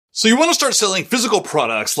So you want to start selling physical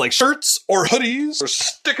products like shirts or hoodies or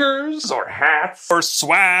stickers or hats or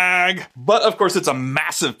swag. But of course, it's a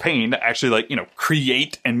massive pain to actually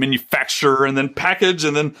create and manufacture and then package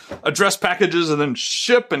and then address packages and then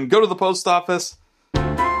ship and go to the post office.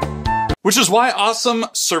 Which is why awesome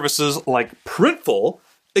services like Printful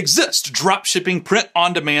exist. Dropshipping, print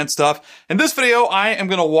on demand stuff. In this video, I am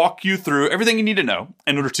going to walk you through everything you need to know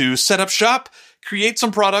in order to set up shop, create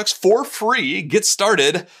some products for free, get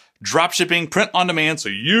started, dropshipping, print on demand so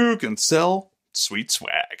you can sell sweet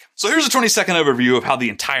swag. So here's a 20-second overview of how the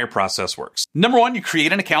entire process works. Number one, you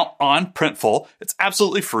create an account on Printful. It's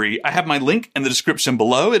absolutely free. I have my link in the description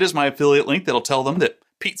below. It is my affiliate link that'll tell them that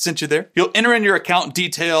Pete sent you there. You'll enter in your account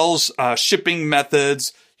details, shipping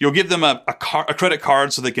methods. You'll give them a credit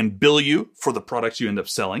card so they can bill you for the products you end up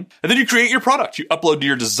selling. And then you create your product. You upload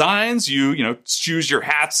your designs. You choose your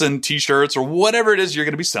hats and t-shirts or whatever it is you're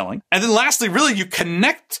going to be selling. And then lastly, really, you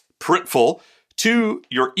connect Printful to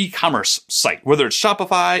your e-commerce site, whether it's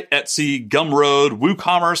Shopify, Etsy, Gumroad,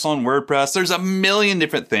 WooCommerce on WordPress. There's a million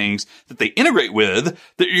different things that they integrate with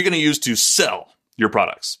that you're going to use to sell your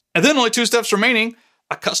products. And then only 2 steps remaining.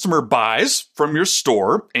 A customer buys from your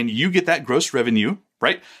store and you get that gross revenue,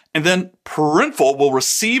 right? And then Printful will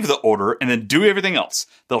receive the order and then do everything else.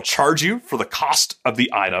 They'll charge you for the cost of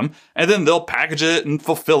the item and then they'll package it and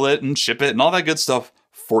fulfill it and ship it and all that good stuff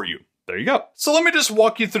for you. There you go. So let me just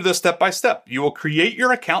walk you through this step by step. You will create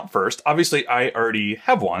your account first. Obviously, I already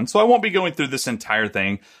have one, so I won't be going through this entire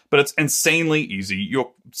thing, but it's insanely easy.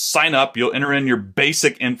 You'll sign up, you'll enter in your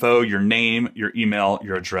basic info, your name, your email,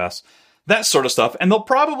 your address, that sort of stuff. And they'll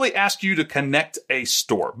probably ask you to connect a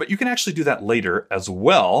store, but you can actually do that later as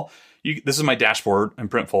well. This is my dashboard in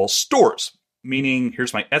Printful. Stores, meaning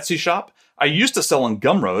here's my Etsy shop. I used to sell on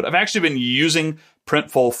Gumroad. I've actually been using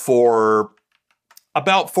Printful for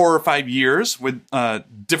about 4 or 5 years with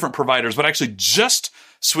different providers, but actually just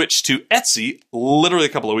switched to Etsy literally a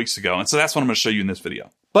couple of weeks ago. And so that's what I'm going to show you in this video.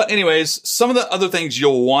 But anyways, some of the other things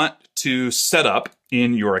you'll want to set up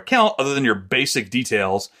in your account, other than your basic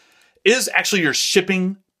details, is actually your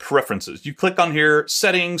shipping preferences. You click on here,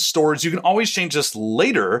 settings, stores. You can always change this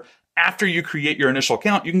later after you create your initial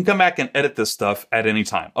account. You can come back and edit this stuff at any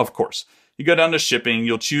time, of course. You go down to shipping,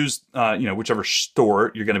 you'll choose, whichever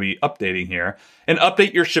store you're going to be updating here and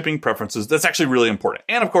update your shipping preferences. That's actually really important.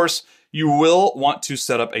 And of course, you will want to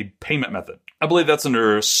set up a payment method. I believe that's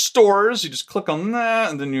under stores. You just click on that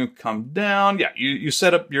and then you come down. Yeah, you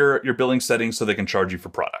set up your billing settings so they can charge you for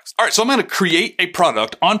products. All right, so I'm going to create a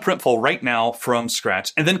product on Printful right now from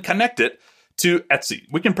scratch and then connect it to Etsy.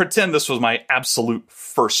 We can pretend this was my absolute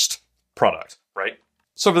first product, right?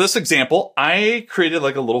 So for this example, I created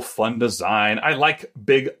like a little fun design. I like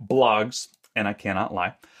big blogs, and I cannot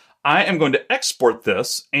lie. I am going to export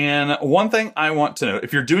this. And one thing I want to know,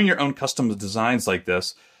 if you're doing your own custom designs like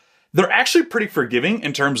this, they're actually pretty forgiving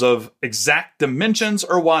in terms of exact dimensions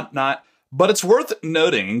or whatnot. But it's worth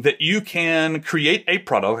noting that you can create a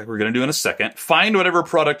product like we're going to do in a second, find whatever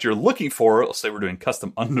product you're looking for. Let's say we're doing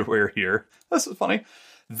custom underwear here. This is funny.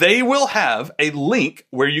 They will have a link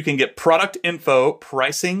where you can get product info,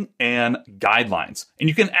 pricing, and guidelines. And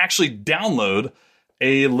you can actually download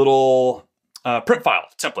a little print file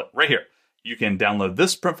template right here. You can download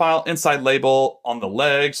this print file, inside label, on the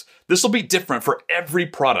legs. This will be different for every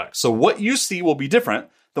product. So what you see will be different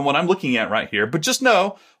than what I'm looking at right here. But just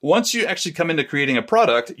know, once you actually come into creating a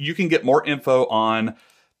product, you can get more info on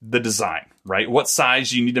the design, right? What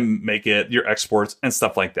size you need to make it, your exports, and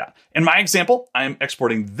stuff like that. In my example, I'm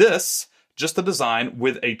exporting this, just the design,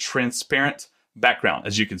 with a transparent background,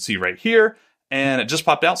 as you can see right here. And it just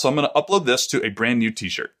popped out, so I'm going to upload this to a brand new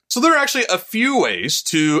t-shirt. So there are actually a few ways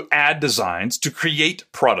to add designs, to create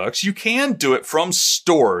products. You can do it from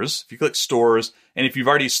stores. If you click stores, and if you've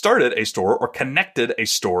already started a store or connected a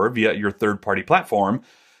store via your third-party platform,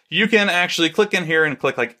 you can actually click in here and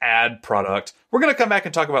click like add product. We're going to come back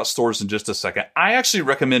and talk about stores in just a second. I actually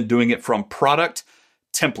recommend doing it from product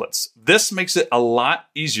templates. This makes it a lot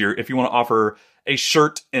easier if you want to offer a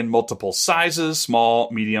shirt in multiple sizes,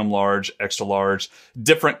 small, medium, large, extra large,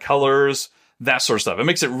 different colors, that sort of stuff. It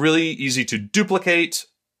makes it really easy to duplicate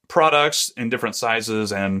products in different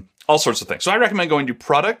sizes and all sorts of things. So I recommend going to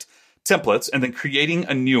product templates and then creating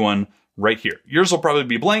a new one right here. Yours will probably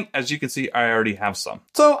be blank. As you can see, I already have some.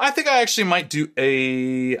 So I think I actually might do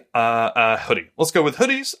a hoodie. Let's go with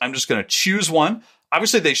hoodies. I'm just going to choose one.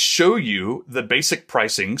 Obviously, they show you the basic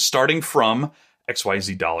pricing starting from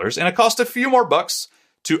XYZ dollars, and it costs a few more bucks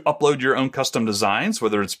to upload your own custom designs,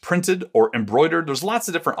 whether it's printed or embroidered. There's lots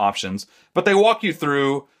of different options, but they walk you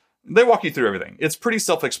through They walk you through everything. It's pretty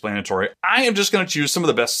self-explanatory. I am just going to choose some of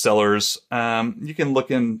the best sellers. You can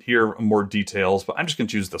look in here more details, but I'm just going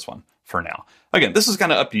to choose this one for now. Again, this is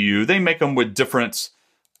kind of up to you. They make them with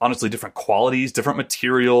honestly, different qualities, different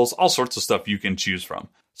materials, all sorts of stuff you can choose from.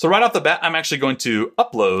 So right off the bat, I'm actually going to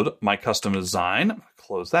upload my custom design. I'm going to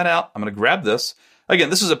close that out. I'm going to grab this. Again,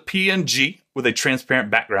 this is a PNG with a transparent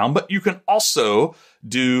background, but you can also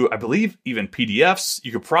do, I believe, even PDFs.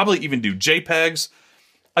 You could probably even do JPEGs.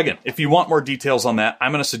 Again, if you want more details on that,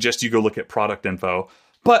 I'm going to suggest you go look at product info.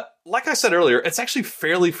 But like I said earlier, it's actually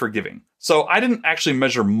fairly forgiving. So I didn't actually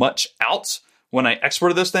measure much out when I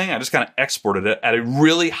exported this thing. I just kind of exported it at a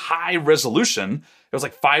really high resolution. It was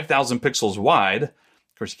like 5,000 pixels wide. Of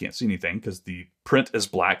course, you can't see anything because the print is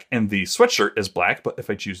black and the sweatshirt is black. But if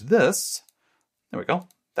I choose this, there we go.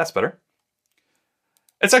 That's better.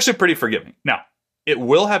 It's actually pretty forgiving. Now, it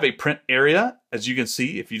will have a print area, as you can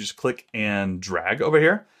see, if you just click and drag over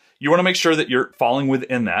here. You want to make sure that you're falling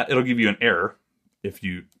within that. It'll give you an error if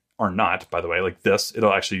you are not, by the way, like this.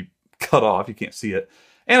 It'll actually cut off. You can't see it.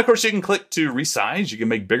 And of course, you can click to resize. You can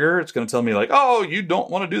make bigger. It's going to tell me like, oh, you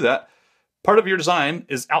don't want to do that. Part of your design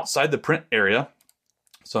is outside the print area.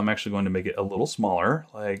 So I'm actually going to make it a little smaller,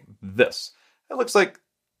 like this. It looks like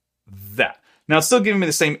that. Now, it's still giving me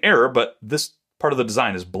the same error, but this part of the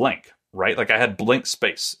design is blank, right? Like I had blank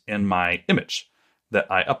space in my image that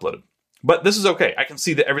I uploaded. But this is okay. I can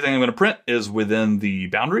see that everything I'm going to print is within the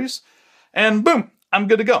boundaries. And boom, I'm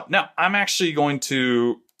good to go. Now, I'm actually going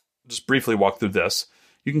to just briefly walk through this.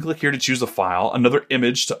 You can click here to choose a file, another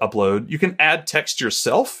image to upload. You can add text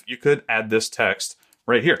yourself. You could add this text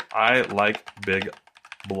right here. I like big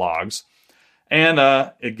blogs. And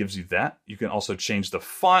it gives you that. You can also change the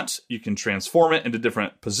font. You can transform it into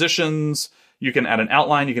different positions. You can add an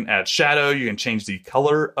outline. You can add shadow. You can change the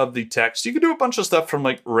color of the text. You can do a bunch of stuff from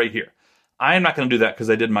like right here. I am not going to do that because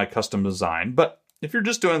I did my custom design. But if you're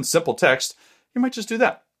just doing simple text, you might just do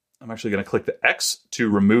that. I'm actually going to click the X to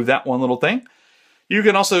remove that one little thing. You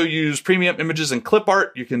can also use premium images and clip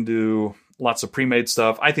art. You can do lots of pre-made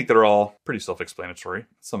stuff. I think they're all pretty self-explanatory.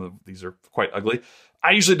 Some of these are quite ugly.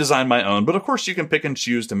 I usually design my own, but of course you can pick and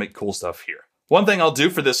choose to make cool stuff here. One thing I'll do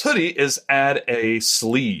for this hoodie is add a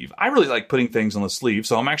sleeve. I really like putting things on the sleeve,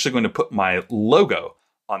 so I'm actually going to put my logo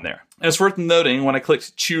on there. And it's worth noting when I click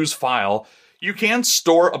choose file, you can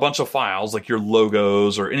store a bunch of files like your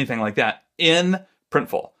logos or anything like that in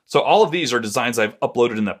Printful. So all of these are designs I've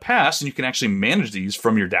uploaded in the past, and you can actually manage these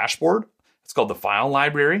from your dashboard. It's called the file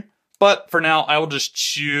library. But for now, I will just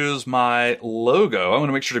choose my logo. I want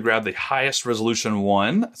to make sure to grab the highest resolution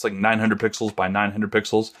one. It's like 900 pixels by 900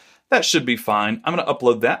 pixels. That should be fine. I'm going to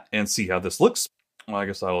upload that and see how this looks. Well, I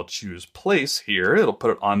guess I will choose place here. It'll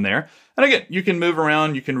put it on there. And again, you can move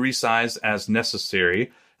around. You can resize as necessary.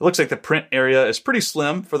 It looks like the print area is pretty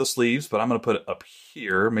slim for the sleeves, but I'm going to put it up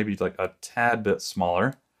here, maybe like a tad bit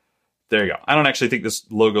smaller. There you go. I don't actually think this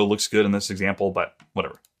logo looks good in this example, but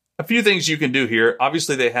whatever. A few things you can do here.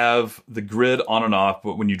 Obviously, they have the grid on and off,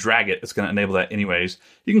 but when you drag it, it's going to enable that anyways.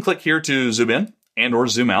 You can click here to zoom in and or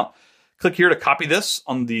zoom out. Click here to copy this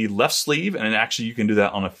on the left sleeve, and actually you can do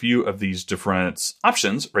that on a few of these different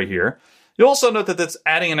options right here. You'll also note that that's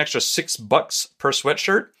adding an extra $6 per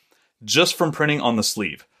sweatshirt just from printing on the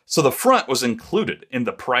sleeve. So the front was included in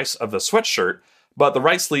the price of the sweatshirt, but the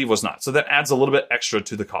right sleeve was not. So that adds a little bit extra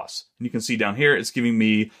to the cost. And you can see down here, it's giving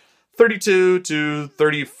me $32 to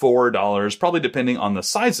 $34, probably depending on the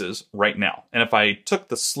sizes right now. And if I took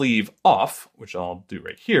the sleeve off, which I'll do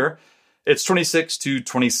right here, it's $26 to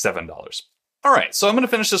 $27. All right, so I'm going to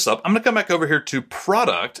finish this up. I'm going to come back over here to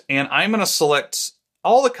product, and I'm going to select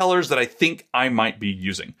all the colors that I think I might be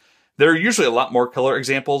using. There are usually a lot more color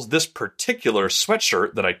examples. This particular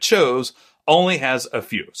sweatshirt that I chose only has a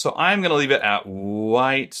few. So I'm going to leave it at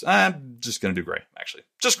white. I'm just going to do gray, actually.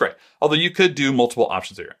 Just gray. Although you could do multiple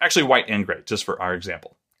options here. Actually, white and gray, just for our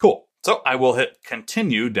example. Cool. So I will hit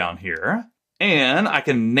continue down here. And I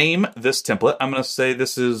can name this template. I'm going to say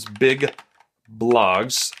this is Big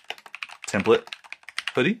Blogs Template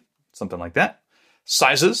Hoodie. Something like that.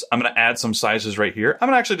 Sizes. I'm going to add some sizes right here. I'm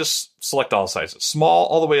going to actually just select all sizes. Small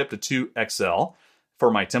all the way up to 2XL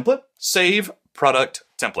for my template. Save product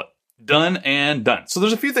template. Done and done. So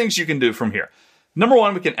there's a few things you can do from here. Number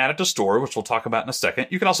one, we can add it to store, which we'll talk about in a second.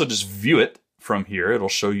 You can also just view it from here. It'll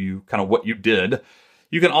show you kind of what you did.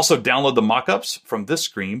 You can also download the mockups from this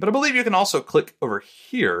screen, but I believe you can also click over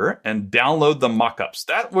here and download the mockups.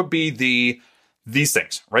 That would be these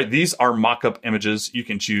things, right? These are mockup images. You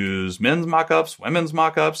can choose men's mockups, women's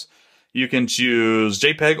mockups. You can choose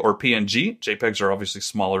JPEG or PNG. JPEGs are obviously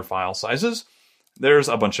smaller file sizes. There's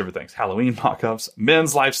a bunch of other things. Halloween mockups,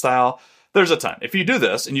 men's lifestyle. There's a ton. If you do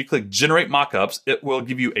this and you click generate mockups, it will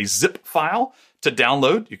give you a zip file to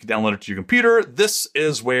download. You can download it to your computer. This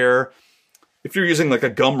is where, if you're using like a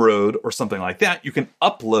Gumroad or something like that, you can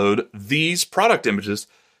upload these product images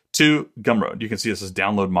to Gumroad. You can see this is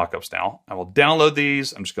download mockups now. I will download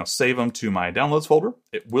these. I'm just going to save them to my downloads folder.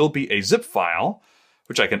 It will be a zip file,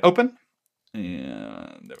 which I can open.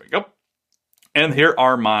 And there we go. And here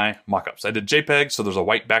are my mockups. I did JPEG, so there's a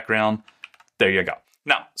white background. There you go.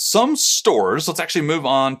 Now, some stores, let's actually move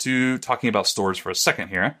on to talking about stores for a second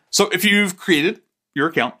here. So if you've created your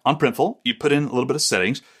account on Printful, you put in a little bit of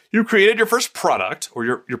settings, you created your first product or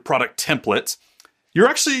your product template, you're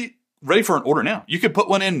actually ready for an order now. You could put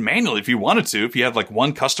one in manually if you wanted to, if you have like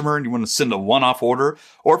one customer and you want to send a one-off order,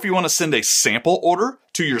 or if you want to send a sample order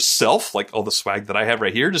to yourself, like all the swag that I have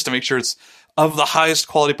right here, just to make sure it's of the highest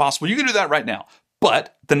quality possible. You can do that right now.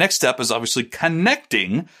 But the next step is obviously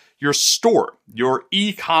connecting your store, your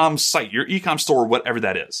e-com site, your e-com store, whatever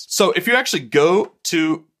that is. So if you actually go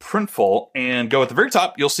to Printful and go at the very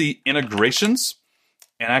top, you'll see integrations.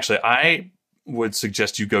 And actually, I would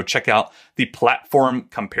suggest you go check out the platform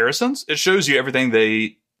comparisons. It shows you everything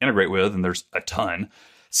they integrate with, and there's a ton.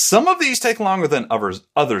 Some of these take longer than others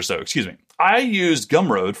though, excuse me. I used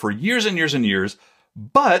Gumroad for years and years and years,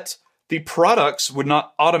 but the products would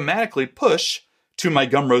not automatically push to my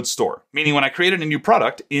Gumroad store. Meaning when I created a new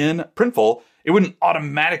product in Printful, it wouldn't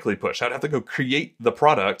automatically push. I'd have to go create the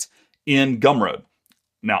product in Gumroad.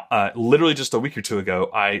 Now, literally just a week or two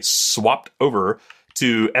ago, I swapped over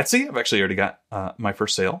to Etsy. I've actually already got my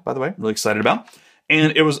first sale, by the way. I'm really excited about.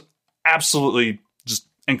 And it was absolutely just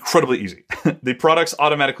incredibly easy. The products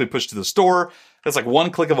automatically push to the store. It's like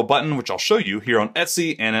one click of a button, which I'll show you here on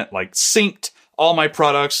Etsy, and it like synced all my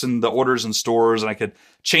products and the orders and stores, and I could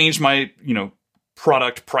change my,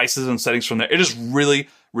 product prices and settings from there. It is really,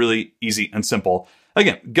 really easy and simple.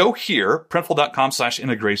 Again, go here,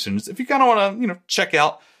 printful.com/integrations. If you kind of want to, check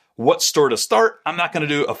out what store to start. I'm not going to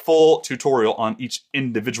do a full tutorial on each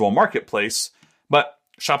individual marketplace, but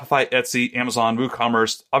Shopify, Etsy, Amazon,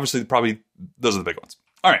 WooCommerce, obviously probably those are the big ones.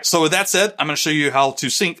 All right, so with that said, I'm going to show you how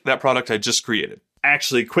to sync that product I just created.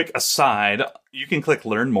 Actually, quick aside, you can click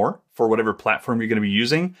learn more for whatever platform you're going to be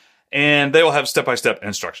using, and they will have step-by-step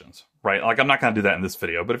instructions, right? Like I'm not going to do that in this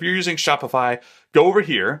video, but if you're using Shopify, go over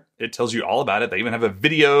here. It tells you all about it. They even have a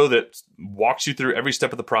video that walks you through every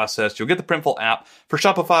step of the process. You'll get the Printful app. For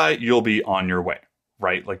Shopify, you'll be on your way,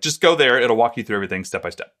 right? Like just go there. It'll walk you through everything step by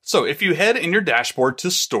step. So if you head in your dashboard to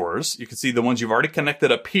stores, you can see the ones you've already connected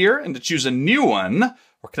up here, and to choose a new one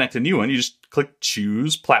or connect a new one, you just click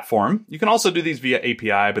choose platform. You can also do these via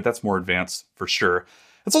API, but that's more advanced for sure.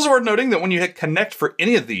 It's also worth noting that when you hit connect for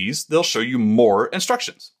any of these, they'll show you more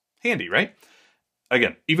instructions. Handy, right?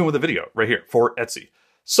 Again, even with a video right here for Etsy.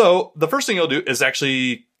 So the first thing you'll do is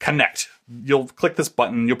actually connect. You'll click this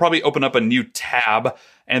button. You'll probably open up a new tab,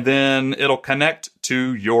 and then it'll connect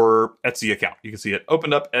to your Etsy account. You can see it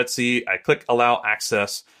opened up Etsy. I click allow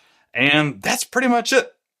access, and that's pretty much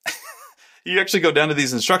it. You actually go down to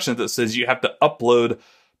these instructions that says you have to upload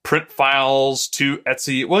print files to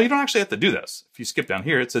Etsy. Well, you don't actually have to do this. If you skip down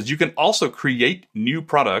here, it says you can also create new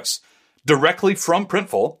products directly from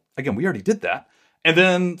Printful. Again, we already did that. And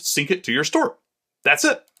then sync it to your store. That's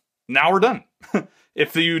it. Now we're done.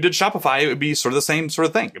 If you did Shopify, it would be sort of the same sort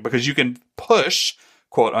of thing, because you can push,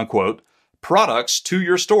 quote unquote, products to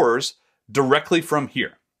your stores directly from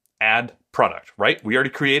here. Add product, right? We already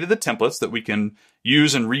created the templates that we can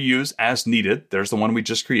use and reuse as needed. There's the one we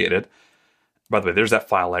just created. By the way, there's that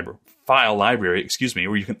file library,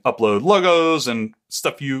 where you can upload logos and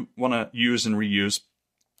stuff you want to use and reuse.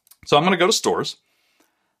 So I'm going to go to stores.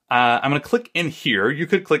 I'm going to click in here. You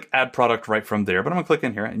could click add product right from there, but I'm going to click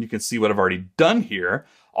in here and you can see what I've already done here.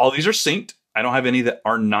 All these are synced. I don't have any that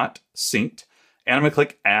are not synced. And I'm going to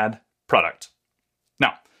click add product.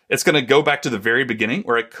 Now, it's going to go back to the very beginning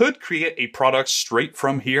where I could create a product straight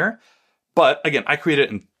from here. But again, I created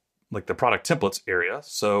it in like the product templates area.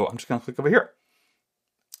 So I'm just going to click over here.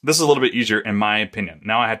 This is a little bit easier in my opinion.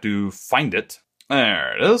 Now I have to find it.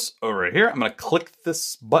 There it is over here. I'm going to click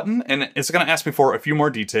this button and it's going to ask me for a few more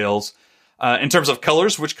details in terms of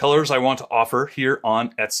colors, which colors I want to offer here on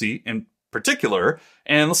Etsy in particular.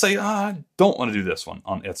 And let's say, I don't want to do this one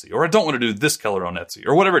on Etsy, or I don't want to do this color on Etsy,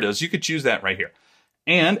 or whatever it is. You could choose that right here.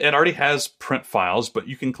 And it already has print files, but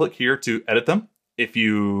you can click here to edit them if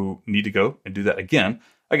you need to go and do that again.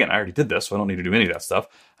 Again, I already did this, so I don't need to do any of that stuff.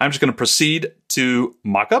 I'm just going to proceed to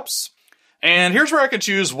mockups. And here's where I can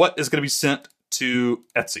choose what is going to be sent to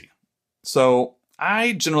Etsy. So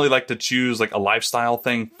I generally like to choose like a lifestyle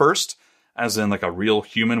thing first, as in like a real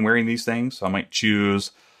human wearing these things. So I might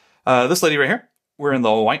choose this lady right here we're in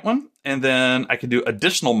the white one. And then I can do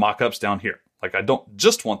additional mockups down here. Like I don't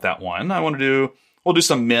just want that one. We'll do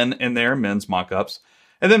some men in there, men's mockups.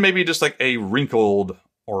 And then maybe just like a wrinkled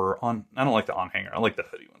I don't like the on hanger. I like the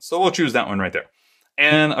hoodie one. So we'll choose that one right there.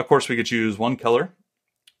 And of course we could choose one color.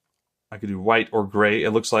 I could do white or gray.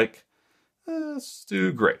 It looks like, let's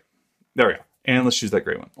do gray. There we go. And let's choose that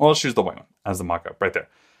gray one. Well, let's choose the white one as the mockup right there.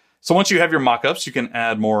 So once you have your mockups, you can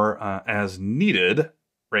add more as needed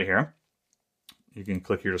right here. You can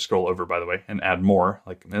click here to scroll over, by the way, and add more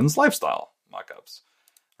like men's lifestyle mockups.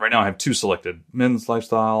 Right now I have 2 selected, men's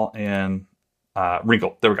lifestyle and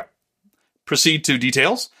wrinkle. There we go. Proceed to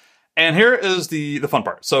details. And here is the fun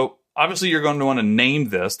part. So obviously you're going to want to name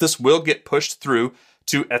this. This will get pushed through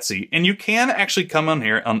to Etsy. And you can actually come on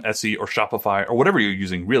here on Etsy or Shopify or whatever you're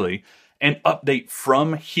using really and update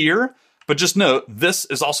from here. But just note, this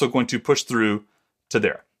is also going to push through to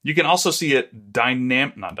there. You can also see it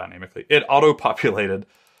not dynamically, it auto-populated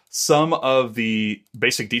some of the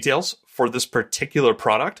basic details for this particular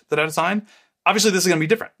product that I designed. Obviously, this is going to be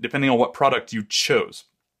different depending on what product you chose.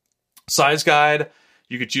 Size guide,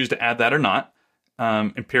 you could choose to add that or not.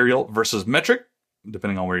 Imperial versus metric,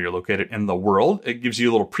 depending on where you're located in the world. It gives you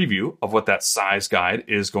a little preview of what that size guide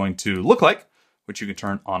is going to look like, which you can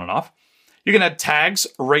turn on and off. You can add tags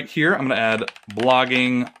right here. I'm going to add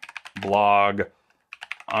blogging, blog,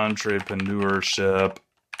 entrepreneurship,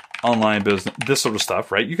 online business, this sort of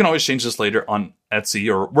stuff, right? You can always change this later on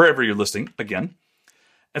Etsy or wherever you're listing again.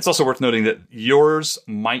 It's also worth noting that yours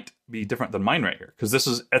might be different than mine right here because this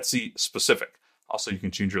is Etsy specific. Also, you can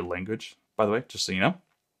change your language, by the way, just so you know.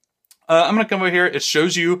 I'm going to come over here. It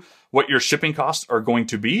shows you what your shipping costs are going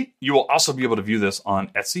to be. You will also be able to view this on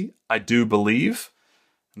Etsy, I do believe.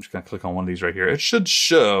 I'm just going to click on one of these right here. It should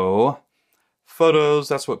show photos.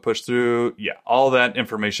 That's what pushed through. Yeah, all that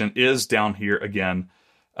information is down here again.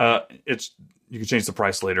 You can change the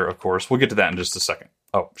price later, of course. We'll get to that in just a second.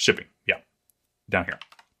 Oh, shipping. Yeah, down here.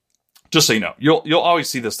 Just so you know, you'll always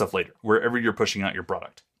see this stuff later, wherever you're pushing out your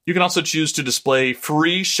product. You can also choose to display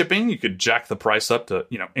free shipping. You could jack the price up to,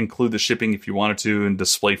 include the shipping if you wanted to and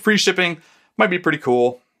display free shipping. Might be pretty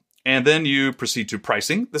cool. And then you proceed to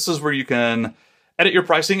pricing. This is where you can edit your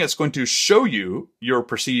pricing. It's going to show you your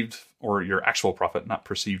perceived or your actual profit, not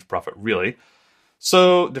perceived profit really.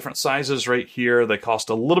 So different sizes right here. They cost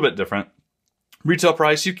a little bit different. Retail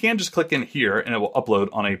price, you can just click in here and it will upload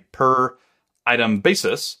on a per item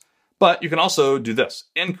basis. But you can also do this,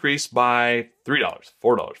 increase by $3,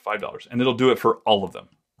 $4, $5, and it'll do it for all of them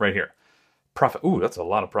right here. Profit, ooh, that's a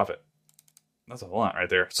lot of profit. That's a lot right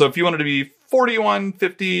there. So if you wanted to be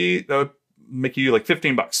 $41.50, that would make you like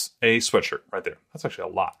 $15 a sweatshirt right there. That's actually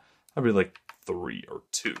a lot. That'd be like 3 or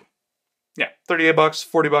 2. Yeah, $38,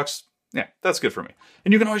 $40. Yeah, that's good for me.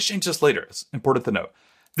 And you can always change this later. It's important to note.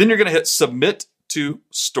 Then you're going to hit submit to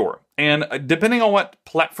store. And depending on what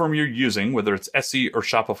platform you're using, whether it's Etsy or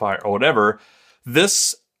Shopify or whatever,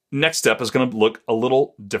 this next step is going to look a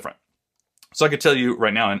little different. So I could tell you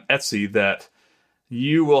right now in Etsy that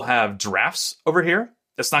you will have drafts over here.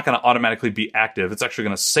 It's not going to automatically be active. It's actually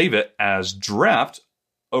going to save it as draft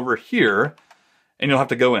over here, and you'll have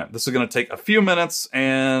to go in. This is going to take a few minutes,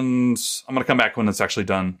 and I'm going to come back when it's actually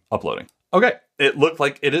done uploading. Okay, it looked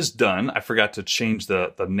like it is done. I forgot to change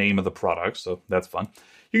the name of the product, so that's fun.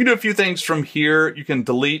 You can do a few things from here. You can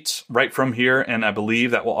delete right from here, and I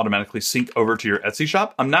believe that will automatically sync over to your Etsy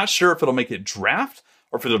shop. I'm not sure if it'll make it draft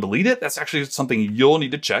or if it'll delete it. That's actually something you'll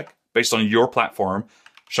need to check based on your platform,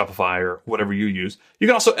 Shopify or whatever you use. You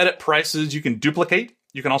can also edit prices. You can duplicate.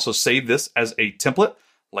 You can also save this as a template.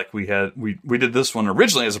 Like we did this one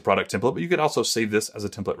originally as a product template, but you could also save this as a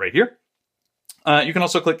template right here. You can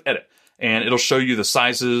also click edit, and it'll show you the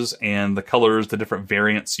sizes and the colors, the different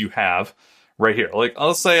variants you have right here. Like,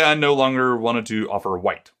 let's say I no longer wanted to offer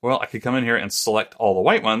white. Well, I could come in here and select all the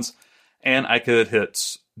white ones, and I could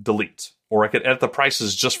hit delete, or I could edit the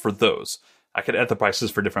prices just for those. I could edit the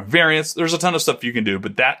prices for different variants. There's a ton of stuff you can do,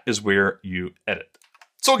 but that is where you edit.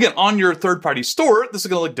 So again, on your third-party store, this is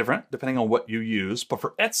going to look different depending on what you use. But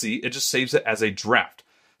for Etsy, it just saves it as a draft.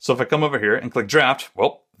 So if I come over here and click draft,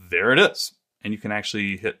 well, there it is. And you can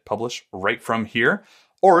actually hit publish right from here.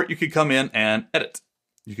 Or you could come in and edit.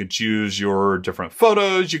 You can choose your different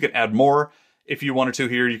photos. You can add more if you wanted to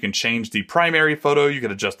here. You can change the primary photo. You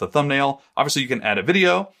can adjust the thumbnail. Obviously, you can add a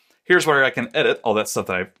video. Here's where I can edit all that stuff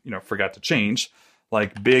that I forgot to change,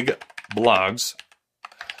 like big blogs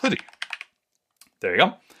hoodie. There you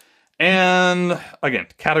go. And again,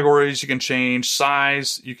 categories you can change,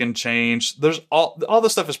 size you can change. There's all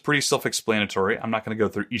this stuff is pretty self-explanatory. I'm not going to go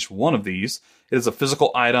through each one of these. It is a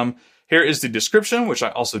physical item. Here is the description, which I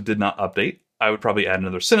also did not update. I would probably add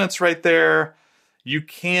another sentence right there. You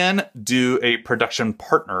can do a production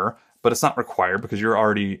partner, but it's not required because you're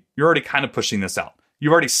already kind of pushing this out.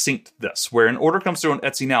 You've already synced this, where an order comes through on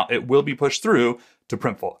Etsy now, it will be pushed through to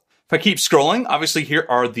Printful. If I keep scrolling, obviously here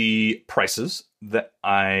are the prices that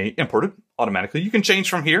I imported automatically. You can change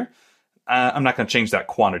from here. I'm not going to change that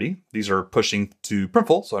quantity. These are pushing to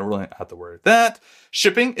Printful, so I really don't have to worry about that.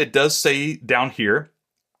 Shipping, it does say down here.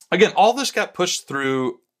 Again, all this got pushed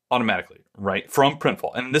through automatically, right, from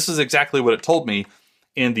Printful. And this is exactly what it told me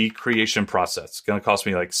in the creation process. It's going to cost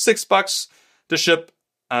me like $6 to ship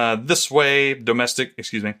this way, domestic,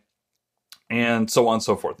 and so on and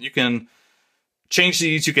so forth. You can change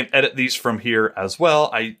these. You can edit these from here as well.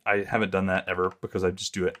 I haven't done that ever because I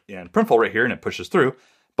just do it in Printful right here and it pushes through.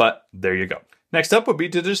 But there you go. Next up would be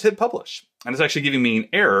to just hit publish. And it's actually giving me an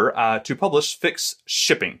error to publish fix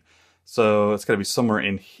shipping. So it's got to be somewhere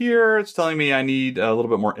in here. It's telling me I need a little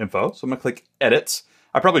bit more info. So I'm going to click edit.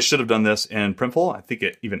 I probably should have done this in Printful. I think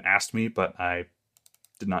it even asked me, but I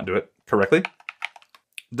did not do it correctly.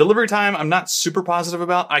 Delivery time, I'm not super positive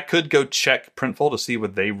about. I could go check Printful to see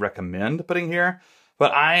what they recommend putting here,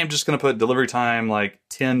 but I am just going to put delivery time like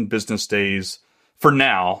 10 business days for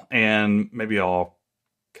now, and maybe I'll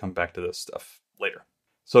come back to this stuff later.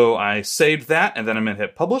 So I saved that, and then I'm going to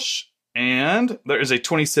hit publish, and there is a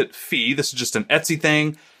 20-cent fee. This is just an Etsy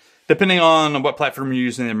thing. Depending on what platform you're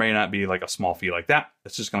using, there may not be like a small fee like that.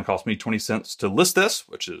 It's just going to cost me 20 cents to list this,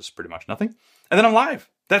 which is pretty much nothing. And then I'm live.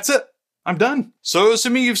 That's it. I'm done. So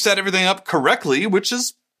assuming you've set everything up correctly, which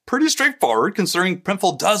is pretty straightforward considering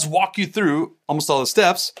Printful does walk you through almost all the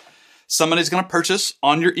steps, somebody's going to purchase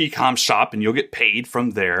on your e-com shop and you'll get paid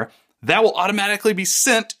from there. That will automatically be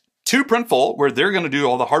sent to Printful where they're going to do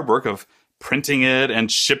all the hard work of printing it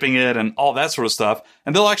and shipping it and all that sort of stuff.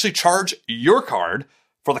 And they'll actually charge your card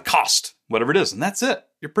for the cost, whatever it is. And that's it.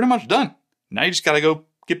 You're pretty much done. Now you just got to go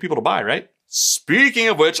get people to buy, right? Speaking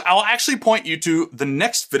of which, I'll actually point you to the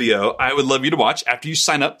next video I would love you to watch after you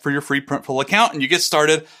sign up for your free Printful account and you get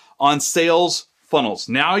started on sales funnels.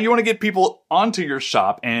 Now you want to get people onto your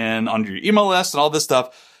shop and onto your email list and all this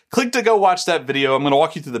stuff. Click to go watch that video. I'm going to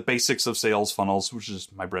walk you through the basics of sales funnels, which is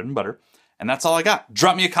my bread and butter. And that's all I got.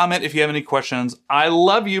 Drop me a comment if you have any questions. I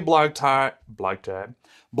love you, Blog Tribe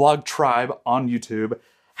on YouTube.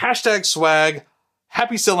 #swag.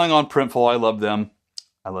 Happy selling on Printful. I love them.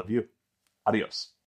 I love you. Adios.